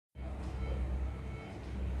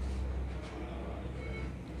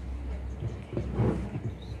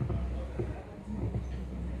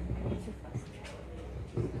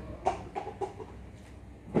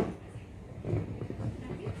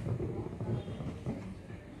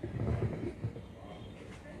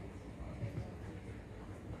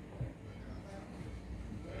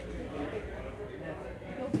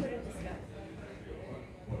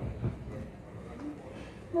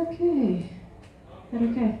Okay.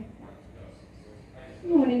 Okay.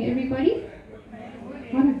 Good morning, everybody.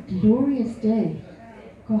 What a glorious day.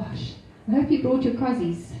 Gosh, I hope you brought your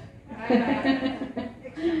cozies.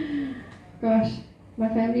 Gosh, my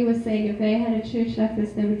family was saying if they had a church like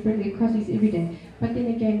this, they would bring their cozies every day. But then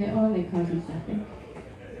again, they are their cozies, I think.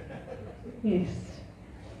 Yes.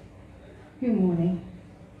 Good morning.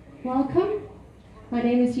 Welcome. My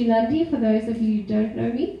name is Yolandi, for those of you who don't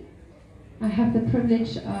know me. I have the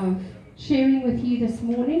privilege of sharing with you this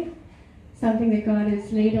morning something that God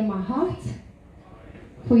has laid on my heart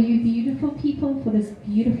for you beautiful people, for this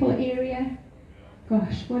beautiful area.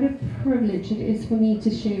 Gosh, what a privilege it is for me to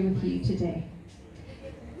share with you today.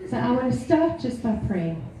 So I want to start just by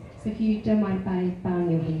praying. So if you don't mind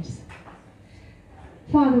bowing your heads.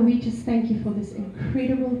 Father, we just thank you for this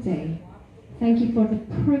incredible day. Thank you for the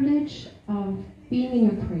privilege of being in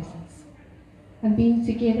your presence and being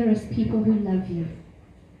together as people who love you.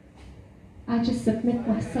 I just submit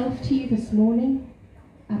myself to you this morning.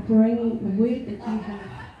 I bring the word that you have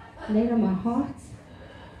laid on my heart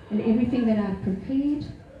and everything that I've prepared.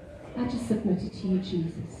 I just submit it to you,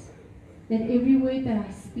 Jesus. Let every word that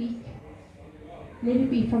I speak, let it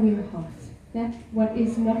be from your heart. That what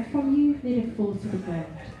is not from you, let it fall to the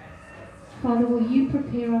ground. Father, will you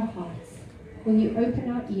prepare our hearts? Will you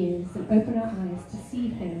open our ears and open our eyes to see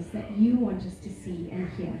things that you want us to see and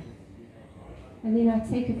hear? And then I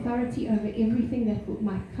take authority over everything that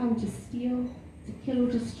might come to steal, to kill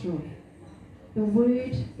or destroy. The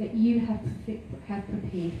word that you have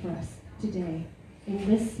prepared for us today, in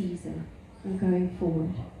this season, and going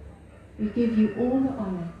forward. We give you all the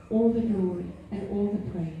honor, all the glory, and all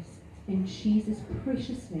the praise. In Jesus'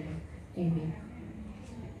 precious name, amen.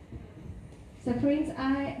 So friends,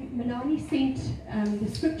 Manali sent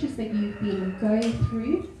the scriptures that you've been going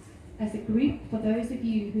through as a group. For those of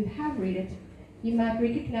you who have read it, you might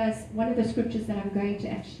recognize one of the scriptures that I'm going to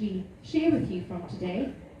actually share with you from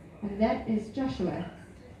today, and that is Joshua.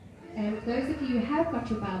 And those of you who have got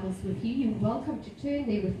your Bibles with you, you're welcome to turn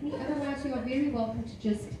there with me. Otherwise, you are very welcome to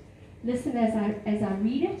just listen as I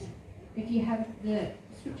read it. If you have the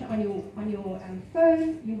scripture on your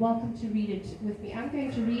phone, you're welcome to read it with me. I'm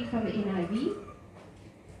going to read from the NIV,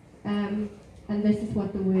 and this is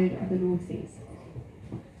what the word of the Lord says.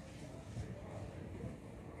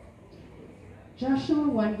 Joshua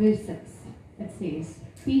 1 verse 6, it says,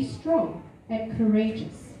 "Be strong and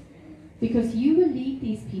courageous, because you will lead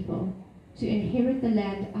these people to inherit the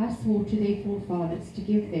land I swore to their forefathers to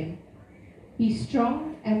give them. Be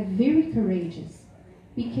strong and very courageous.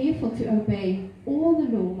 Be careful to obey all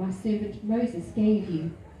the law my servant Moses gave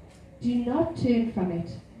you. Do not turn from it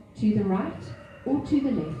to the right or to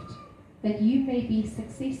the left, that you may be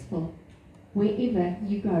successful wherever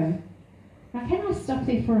you go." Now, can I stop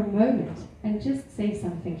there for a moment and just say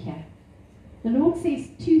something here? The Lord says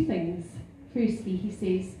two things. Firstly, he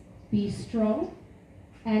says, be strong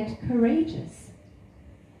and courageous.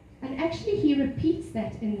 And actually, he repeats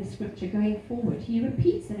that in the scripture going forward. He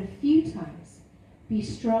repeats it a few times. Be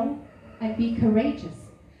strong and be courageous.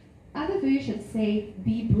 Other versions say,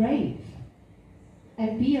 be brave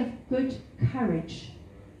and be of good courage.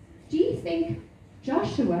 Do you think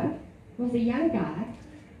Joshua was a young guy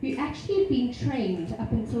who actually had been trained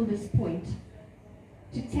up until this point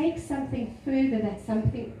to take something further that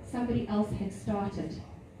somebody else had started?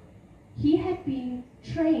 He had been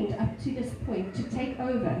trained up to this point to take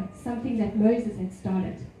over something that Moses had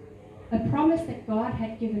started, a promise that God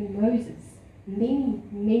had given Moses many,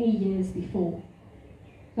 many years before.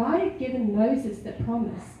 God had given Moses the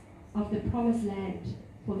promise of the promised land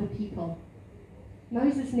for the people.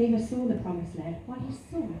 Moses never saw the promised land. Well, he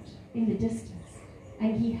saw it in the distance,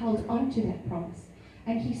 and he held on to that promise,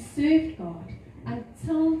 and he served God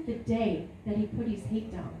until the day that he put his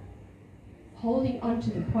head down, holding on to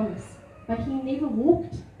the promise. But he never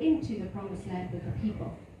walked into the promised land with the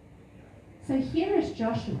people. So here is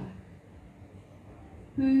Joshua,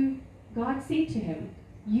 who God said to him,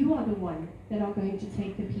 you are the one that are going to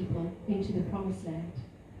take the people into the promised land.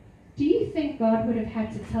 Do you think God would have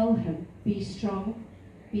had to tell him, be strong,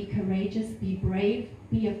 be courageous, be brave,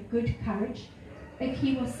 be of good courage, if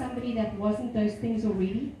he was somebody that wasn't those things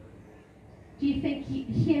already? Do you think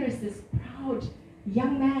here is this proud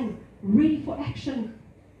young man ready for action,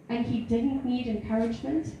 and he didn't need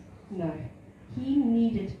encouragement? No. He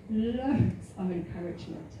needed loads of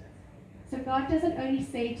encouragement. So God doesn't only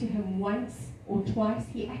say to him once or twice,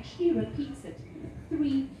 he actually repeats it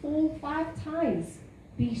 3, 4, 5 times.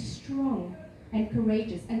 Be strong and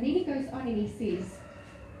courageous. And then he goes on and he says,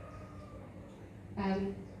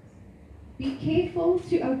 be careful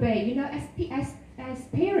to obey. You know, as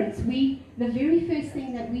parents, the very first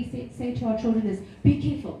thing that we say to our children is, be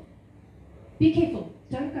careful. Be careful.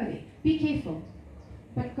 Don't go there. Be careful.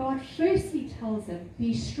 But God firstly tells him,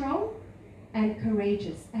 be strong and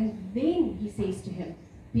courageous. And then he says to him,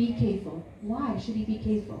 be careful. Why should he be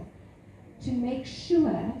careful? To make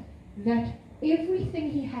sure that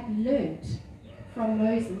everything he had learnt from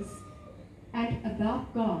Moses and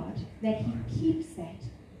about God, that he keeps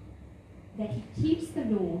that he keeps the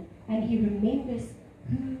law, and he remembers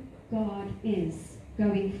who God is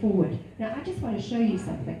going forward. Now, I just want to show you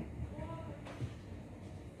something.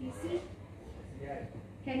 You see?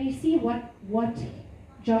 Can you see what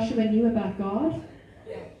Joshua knew about God?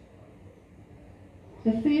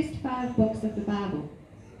 The first 5 books of the Bible.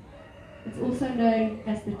 It's also known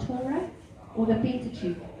as the Torah or the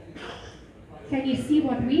Pentateuch. Can you see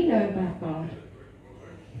what we know about God?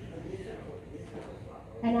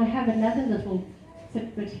 And I have another little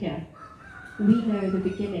tidbit here. We know the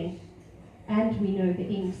beginning and we know the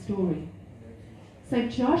end story. So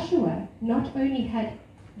Joshua not only had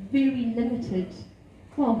very limited,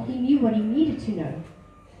 well, he knew what he needed to know,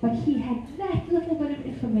 but he had that little bit of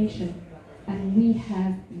information, and we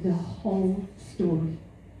have the whole story.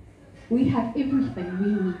 We have everything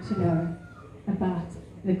we need to know about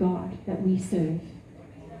the God that we serve.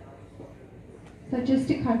 So just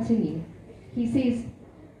to continue, he says,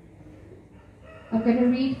 I'm going to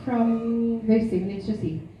read from verse 7, let's just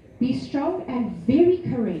see. Be strong and very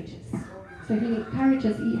courageous. So he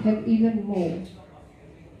encourages him even more.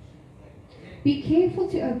 Be careful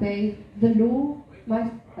to obey the law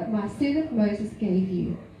my servant Moses gave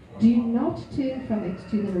you. Do not turn from it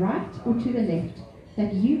to the right or to the left,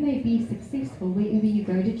 that you may be successful wherever you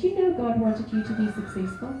go. Did you know God wanted you to be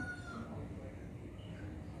successful?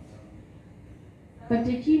 But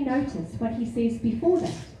did you notice what he says before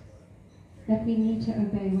that? That we need to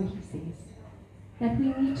obey what he says. That we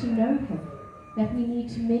need to know him. That we need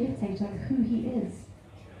to meditate on who he is.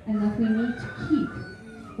 And that we need to keep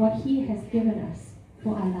what he has given us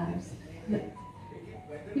for our lives. Look,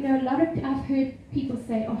 you know, I've heard people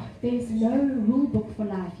say, oh, there's no rule book for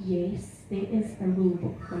life. Yes, there is a rule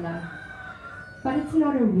book for life. But it's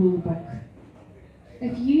not a rule book.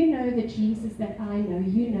 If you know the Jesus that I know,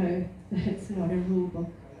 you know that it's not a rule book.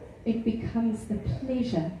 It becomes the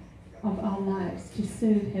pleasure of our lives to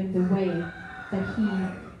serve him the way that he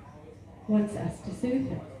wants us to serve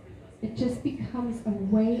him. It just becomes a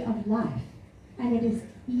way of life, and it is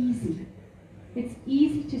easy. It's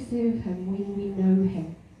easy to serve him when we know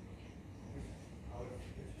him.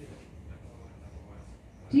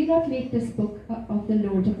 Do not let this book of the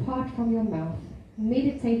law depart from your mouth.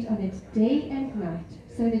 Meditate on it day and night,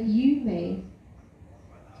 so that you may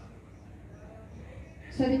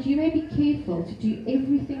be careful to do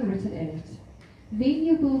everything written in it. Then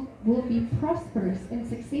you will be prosperous and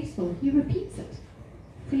successful. He repeats it.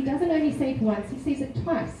 So he doesn't only say it once, he says it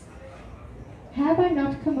twice. Have I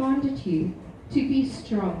not commanded you to be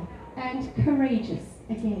strong and courageous?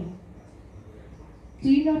 Again.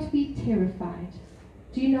 Do not be terrified.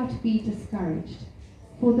 Do not be discouraged.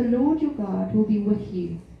 For the Lord your God will be with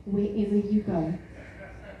you wherever you go.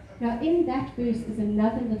 Now in that verse is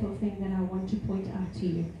another little thing that I want to point out to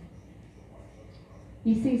you.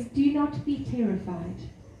 He says, do not be terrified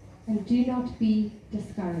and do not be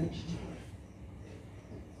discouraged.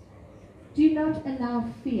 Do not allow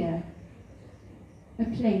fear a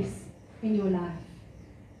place in your life.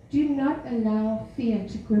 Do not allow fear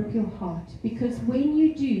to grip your heart, because when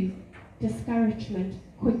you do, discouragement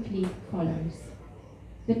quickly follows.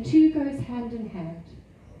 The two goes hand in hand.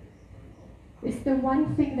 It's the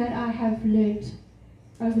one thing that I have learned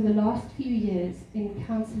over the last few years in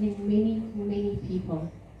counseling many, many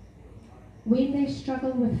people. When they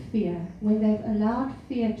struggle with fear, when they've allowed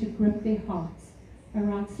fear to grip their hearts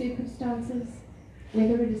around circumstances,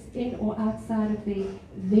 whether it is in or outside of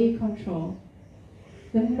their control,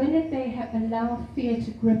 the minute they have allowed fear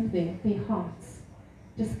to grip their hearts,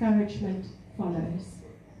 discouragement follows.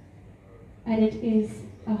 And it is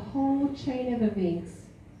a whole chain of events.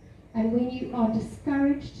 And when you are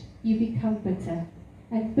discouraged, you become bitter.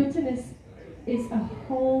 And bitterness is a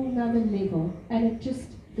whole nother level. And it just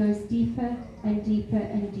goes deeper and deeper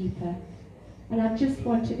and deeper. And I just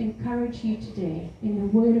want to encourage you today in the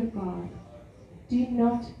Word of God. Do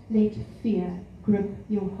not let fear grip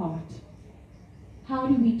your heart. How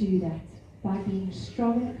do we do that? by being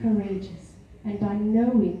strong and courageous, and by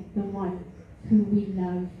knowing the one who we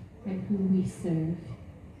love and who we serve.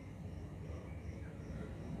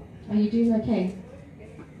 Are you doing okay?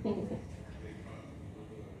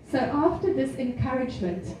 So after this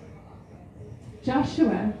encouragement,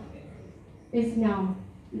 Joshua is now,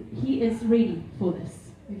 he is ready for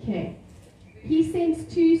this. Okay. He sends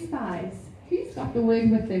 2 spies. Who's got the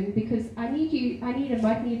word with them? Because I might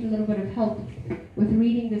need a little bit of help with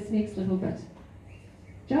reading this next little bit.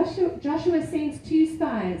 Joshua sends 2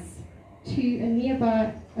 spies to a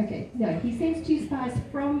nearby, he sends 2 spies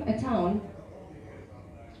from a town.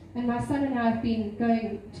 And my son and I have been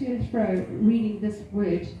going to and fro reading this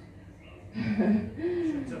word.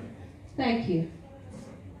 Thank you.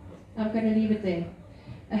 I'm going to leave it there.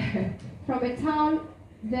 From a town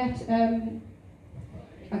that,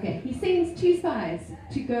 he sends 2 spies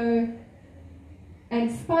to go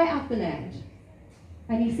and spy out the land.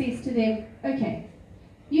 And he says to them, okay,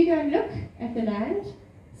 you go and look at the land.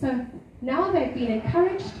 So now they've been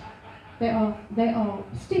encouraged. They are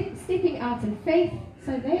stepping out in faith.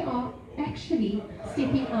 So they are actually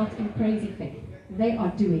stepping out in crazy faith. They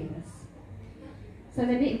are doing this. So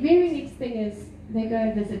the very next thing is they go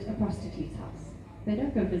and visit a prostitute's house. They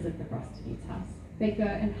don't go visit the prostitute's house. They go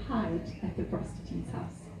and hide at the prostitute's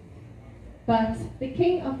house. But the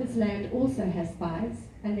king of this land also has spies,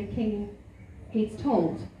 and the king gets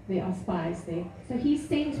told there are spies there. So he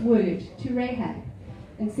sends word to Rahab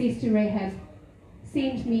and says to Rahab,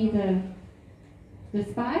 send me the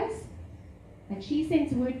spies. And she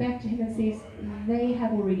sends word back to him and says, they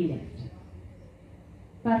have already left.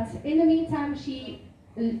 But in the meantime, she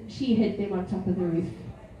hid them on top of the roof.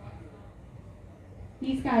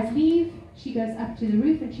 These guys leave. She goes up to the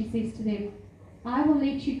roof and she says to them, I will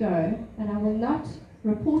let you go and I will not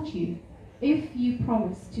report you if you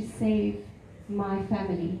promise to save my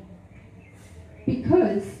family.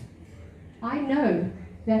 Because I know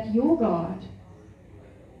that your God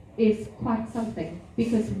is quite something,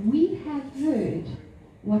 because we have heard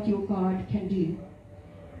what your God can do.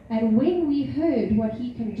 And when we heard what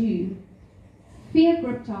he can do, fear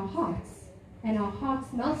gripped our hearts, and our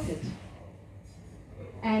hearts melted.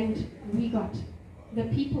 And the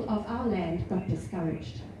people of our land got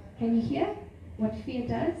discouraged. Can you hear what fear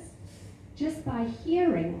does? Just by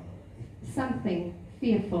hearing something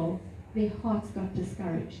fearful, their hearts got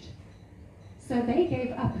discouraged. So they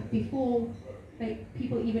gave up before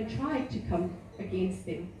people even tried to come against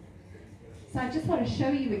them. So I just want to show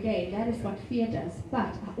you again, that is what fear does.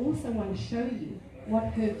 But I also want to show you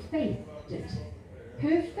what her faith did.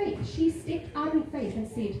 Her faith, she stepped out in faith and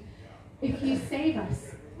said, if you save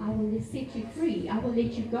us, I will set you free. I will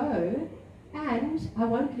let you go, and I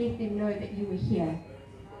won't let them know that you were here.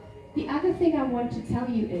 The other thing I want to tell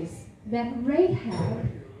you is that Rahab,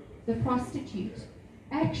 the prostitute,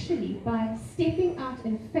 actually, by stepping out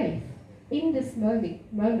in faith, in this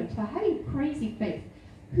moment, by having crazy faith,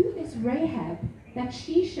 who is Rahab that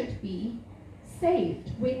she should be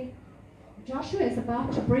saved when Joshua is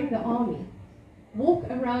about to bring the army, walk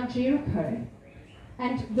around Jericho,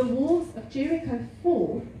 and the walls of Jericho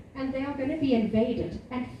fall, and they are going to be invaded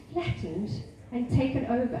and flattened and taken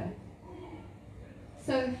over.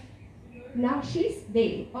 So now she's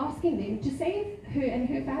there asking them to save her and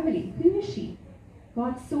her family. Who is she?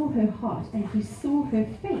 God saw her heart and he saw her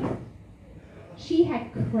faith. She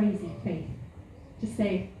had crazy faith to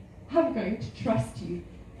say, I'm going to trust you,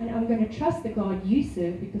 and I'm going to trust the God you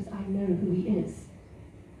serve because I know who he is.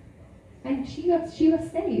 And she was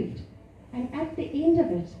saved. And at the end of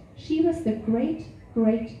it, she was the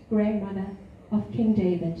great-great-grandmother of King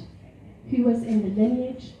David, who was in the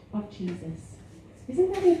lineage of Jesus.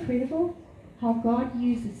 Isn't that incredible? How God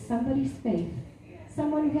uses somebody's faith,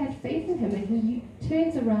 someone who has faith in him, and who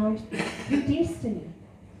turns around her destiny,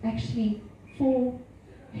 actually, for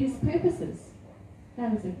his purposes.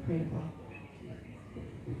 That is incredible.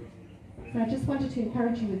 So I just wanted to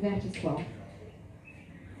encourage you with that as well.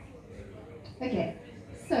 Okay,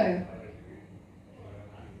 so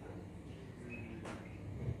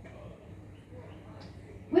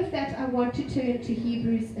with that, I want to turn to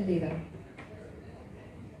Hebrews 11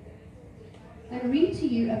 and read to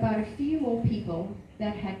you about a few more people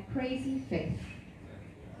that had crazy faith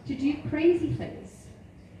to do crazy things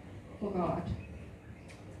for God.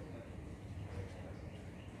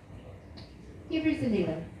 Hebrews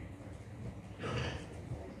 11.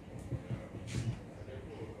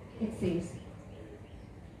 It says,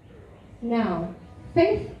 now,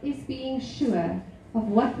 faith is being sure of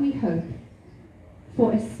what we hope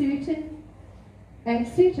for certain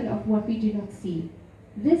of what we do not see.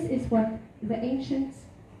 This is what the ancients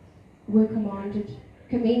were commanded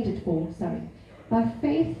commended for, sorry. By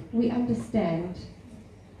faith we understand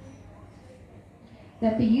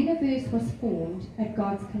that the universe was formed at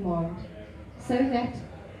God's command, so that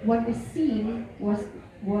what is seen was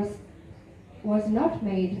not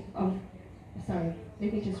made of, sorry,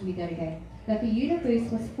 let me just read that again. That the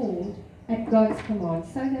universe was formed at God's command,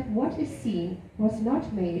 so that what is seen was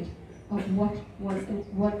not made of what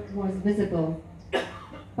was visible.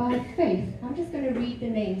 By faith, I'm just going to read the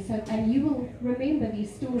names, and you will remember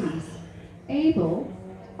these stories. Abel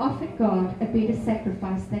offered God a better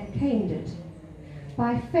sacrifice than Cain did.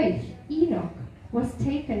 By faith, Enoch was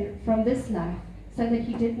taken from this life so that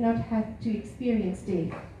he did not have to experience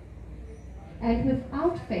death. And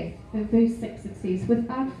without faith, in verse 6 it says,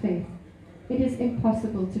 without faith, it is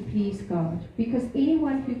impossible to please God, because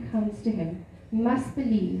anyone who comes to him must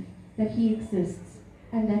believe that he exists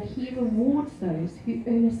and that he rewards those who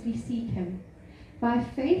earnestly seek him. By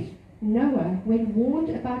faith, Noah, when warned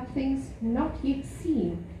about things not yet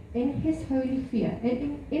seen, in holy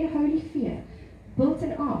fear, built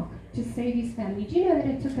an ark to save his family. Do you know that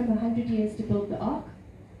it took him 100 years to build the ark?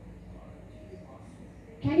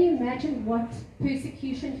 Can you imagine what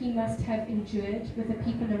persecution he must have endured with the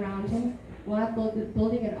people around him while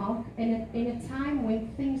building an ark in a time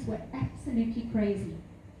when things were absolutely crazy?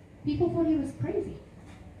 People thought he was crazy.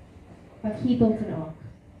 But he built an ark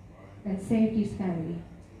and saved his family.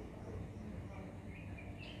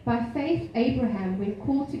 By faith, Abraham, when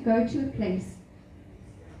called to go to a place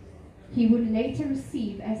he would later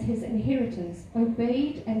receive as his inheritance,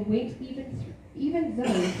 obeyed and went even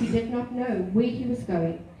though he did not know where he was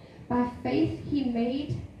going. By faith, he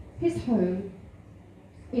made his home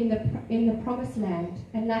in the promised land,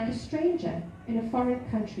 and like a stranger in a foreign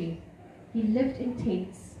country, he lived in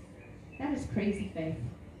tents. That is crazy faith.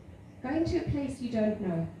 Going to a place you don't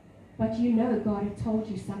know, but you know God had told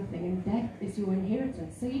you something, and that is your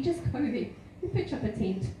inheritance. So you just go there, you pitch up a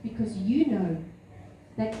tent, because you know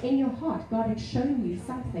that in your heart God had shown you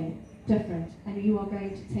something different, and you are going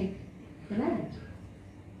to take the land.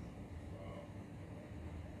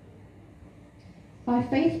 By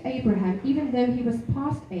faith, Abraham, even though he was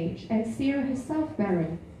past age, and Sarah herself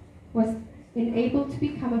barren, was enabled to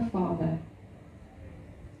become a father.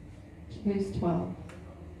 Verse 12.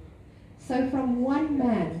 So from one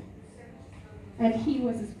man, and he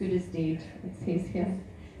was as good as dead, it says here,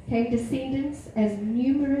 came descendants as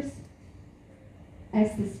numerous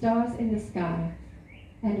as the stars in the sky,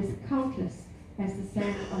 and as countless as the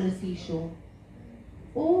sand on the seashore.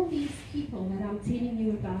 All these people that I'm telling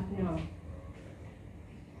you about now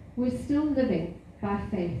were still living by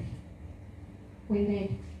faith when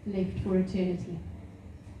they left for eternity.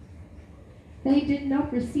 They did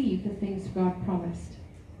not receive the things God promised.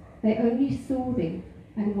 They only saw them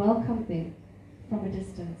and welcomed them from a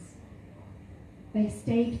distance. They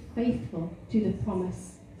stayed faithful to the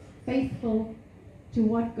promise, faithful to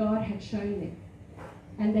what God had shown them,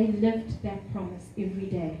 and they lived that promise every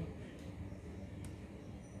day.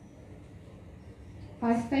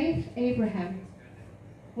 By faith, Abraham,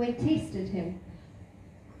 when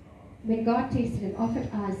God tested him, offered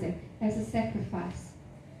Isaac as a sacrifice,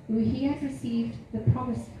 who he had received the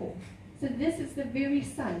promise for. So this is the very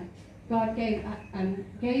son God gave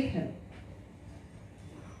him.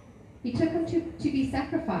 He took him to be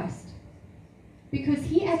sacrificed because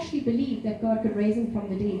he actually believed that God could raise him from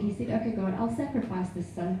the dead. He said, okay, God, I'll sacrifice this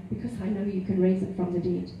son because I know you can raise him from the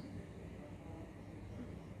dead.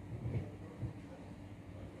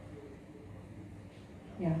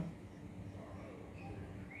 Yeah.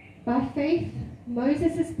 By faith,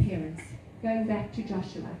 Moses' parents, going back to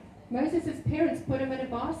Joshua, Moses' parents put him in a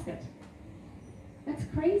basket. That's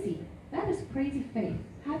crazy. That is crazy faith.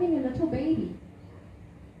 Having a little baby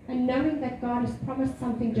and knowing that God has promised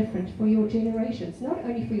something different for your generations, not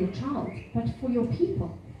only for your child, but for your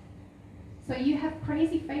people. So you have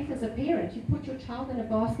crazy faith as a parent. You put your child in a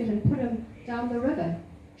basket and put him down the river,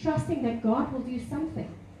 trusting that God will do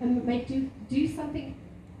something and do something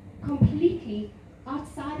completely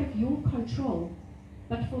outside of your control,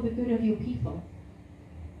 but for the good of your people.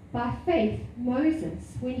 By faith,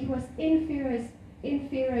 Moses, when he was in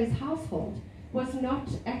Pharaoh's household, was not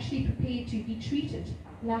actually prepared to be treated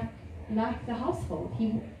like the household.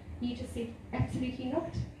 He just said, absolutely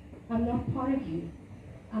not. I'm not part of you.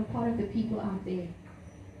 I'm part of the people out there.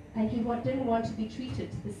 And he didn't want to be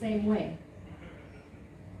treated the same way.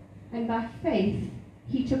 And by faith,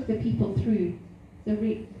 he took the people through the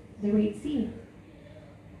Red Sea.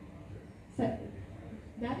 So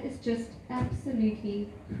that is just absolutely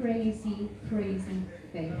crazy, crazy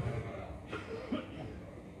faith.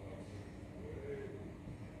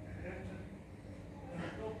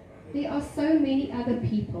 There are so many other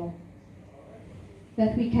people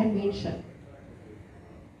that we can mention.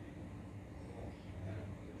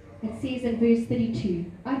 It says in verse 32,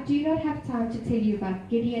 I do not have time to tell you about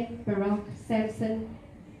Gideon, Barak, Samson,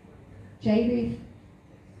 Japheth,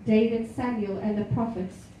 David, Samuel, and the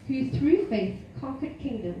prophets, who through faith conquered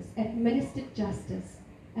kingdoms, administered justice,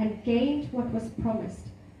 and gained what was promised,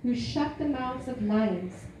 who shut the mouths of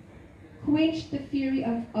lions, quenched the fury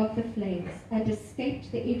of the flames, and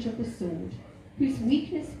escaped the edge of the sword, whose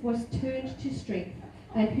weakness was turned to strength,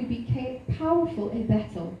 and who became powerful in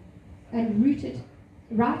battle, and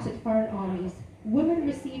routed foreign armies. Women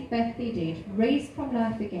received back their dead, raised from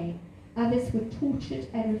life again. Others were tortured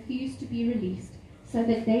and refused to be released, so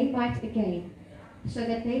that they might gain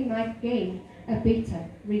a better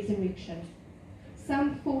resurrection.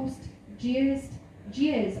 Some forced jeers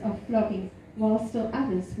of flogging, while still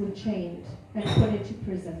others were chained and put into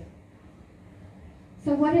prison.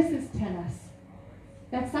 So what does this tell us?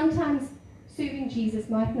 That sometimes serving Jesus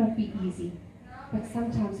might not be easy, but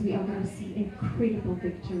sometimes we are going to see incredible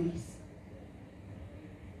victories.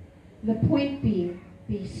 The point being,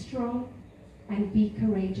 be strong and be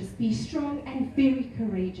courageous. Be strong and very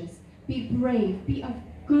courageous. Be brave. Be of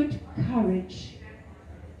good courage.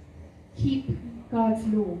 Keep God's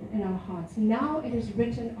law in our hearts. Now it is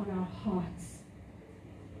written on our hearts.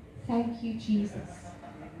 Thank you, Jesus.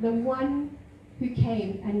 The one who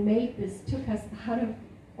came and made this, took us out of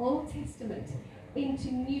Old Testament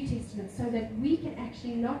into New Testament, so that we can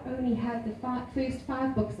actually not only have the first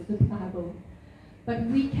 5 books of the Bible, but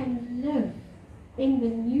we can live in the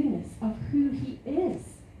newness of who he is.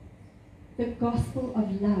 The gospel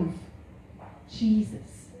of love,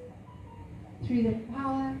 Jesus, through the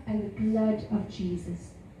power and the blood of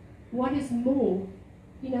Jesus. What is more,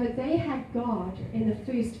 they had God in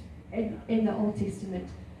the Old Testament.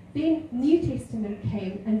 Then New Testament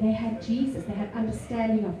came and they had Jesus. They had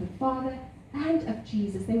understanding of the Father and of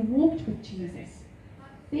Jesus. They walked with Jesus.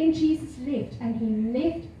 Then Jesus left, and he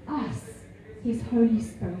left us his Holy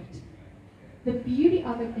Spirit. The beauty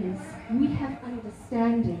of it is we have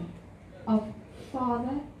understanding of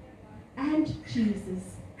Father and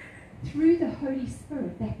Jesus through the Holy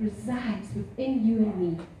Spirit that resides within you and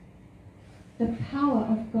me. The power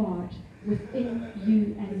of God within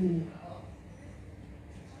you and me.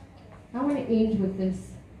 I want to end with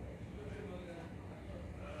this.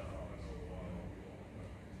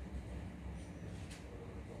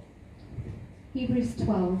 Hebrews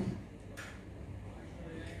 12.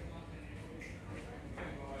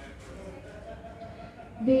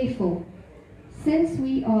 Therefore, since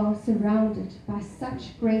we are surrounded by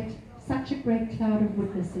such a great cloud of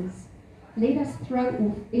witnesses, let us throw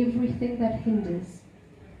off everything that hinders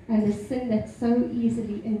and the sin that so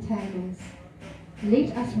easily entangles.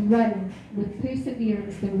 Let us run with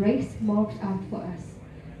perseverance the race marked out for us.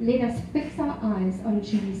 Let us fix our eyes on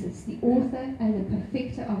Jesus, the author and the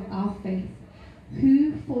perfecter of our faith,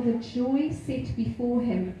 who for the joy set before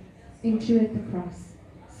him endured the cross,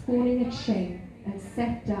 scorning its shame, and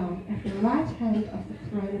sat down at the right hand of the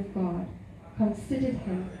throne of God. Considered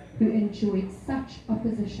him who enjoyed such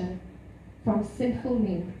opposition from sinful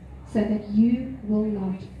men, so that you will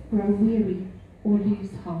not grow weary or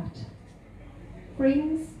lose heart.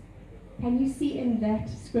 Friends, can you see in that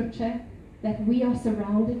scripture that we are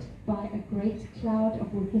surrounded by a great cloud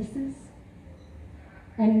of witnesses?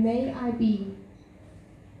 And may I be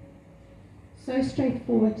so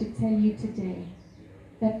straightforward to tell you today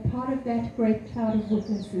that part of that great cloud of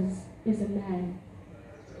witnesses is a man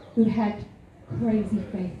who had crazy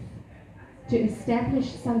faith to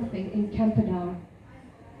establish something in Camperdown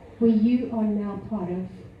where you are now part of,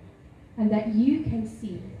 and that you can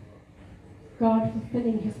see God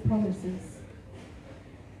fulfilling his promises.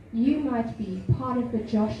 You might be part of the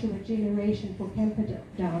Joshua generation for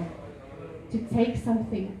Camperdown to take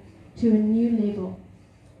something to a new level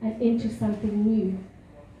and into something new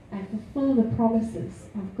and fulfill the promises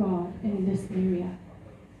of God in this area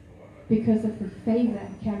because of the favor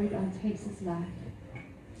carried on Tase's life,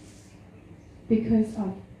 because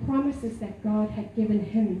of promises that God had given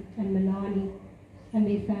him and Milani and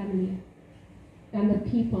their family and the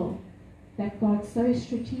people that God so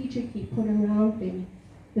strategically put around them,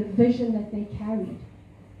 the vision that they carried.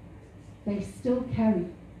 They still carry.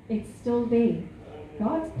 It's still there.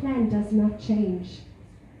 God's plan does not change.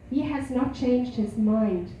 He has not changed his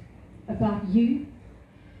mind about you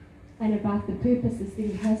and about the purposes that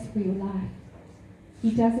he has for your life.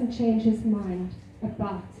 He doesn't change his mind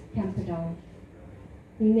about Camperdown.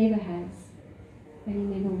 He never has,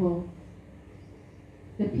 and he never will.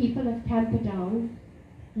 The people of Camperdown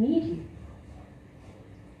need you.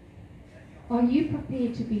 Are you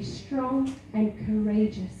prepared to be strong and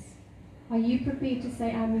courageous? Are you prepared to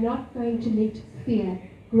say, I'm not going to let fear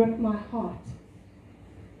grip my heart,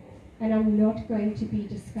 and I'm not going to be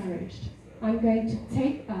discouraged? I'm going to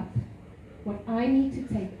take up what I need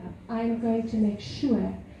to take up. I'm going to make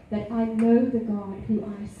sure that I know the God who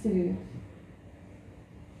I serve.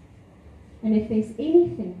 And if there's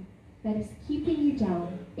anything that is keeping you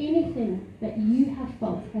down, anything that you have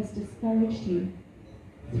felt has discouraged you,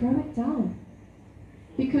 throw it down.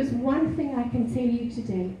 Because one thing I can tell you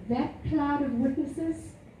today, that cloud of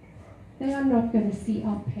witnesses, they are not going to see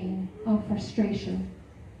our pain, our frustration,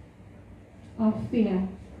 our fear,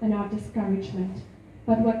 and our discouragement.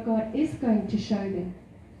 But what God is going to show them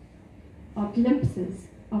are glimpses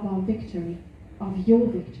of our victory, of your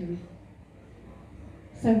victory.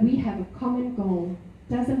 So we have a common goal.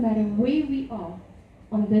 Doesn't matter where we are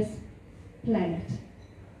on this planet,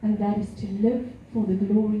 and that is to live for the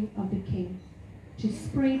glory of the King, to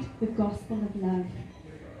spread the gospel of love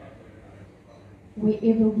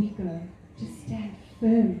wherever we go, to stand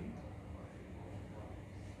firm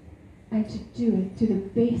and to do it to the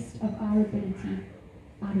best of our ability,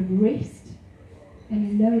 out of rest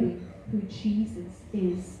and knowing who Jesus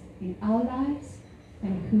is in our lives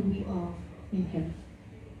and who we are in Him,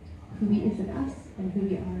 who He is in us and who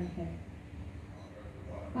we are in Him.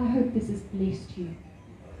 I hope this has blessed you.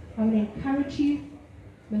 I want to encourage you.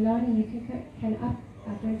 Melanie, you can up.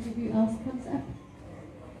 I don't know who else comes up.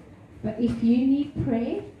 But if you need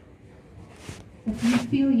prayer, if you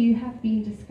feel you have been discouraged,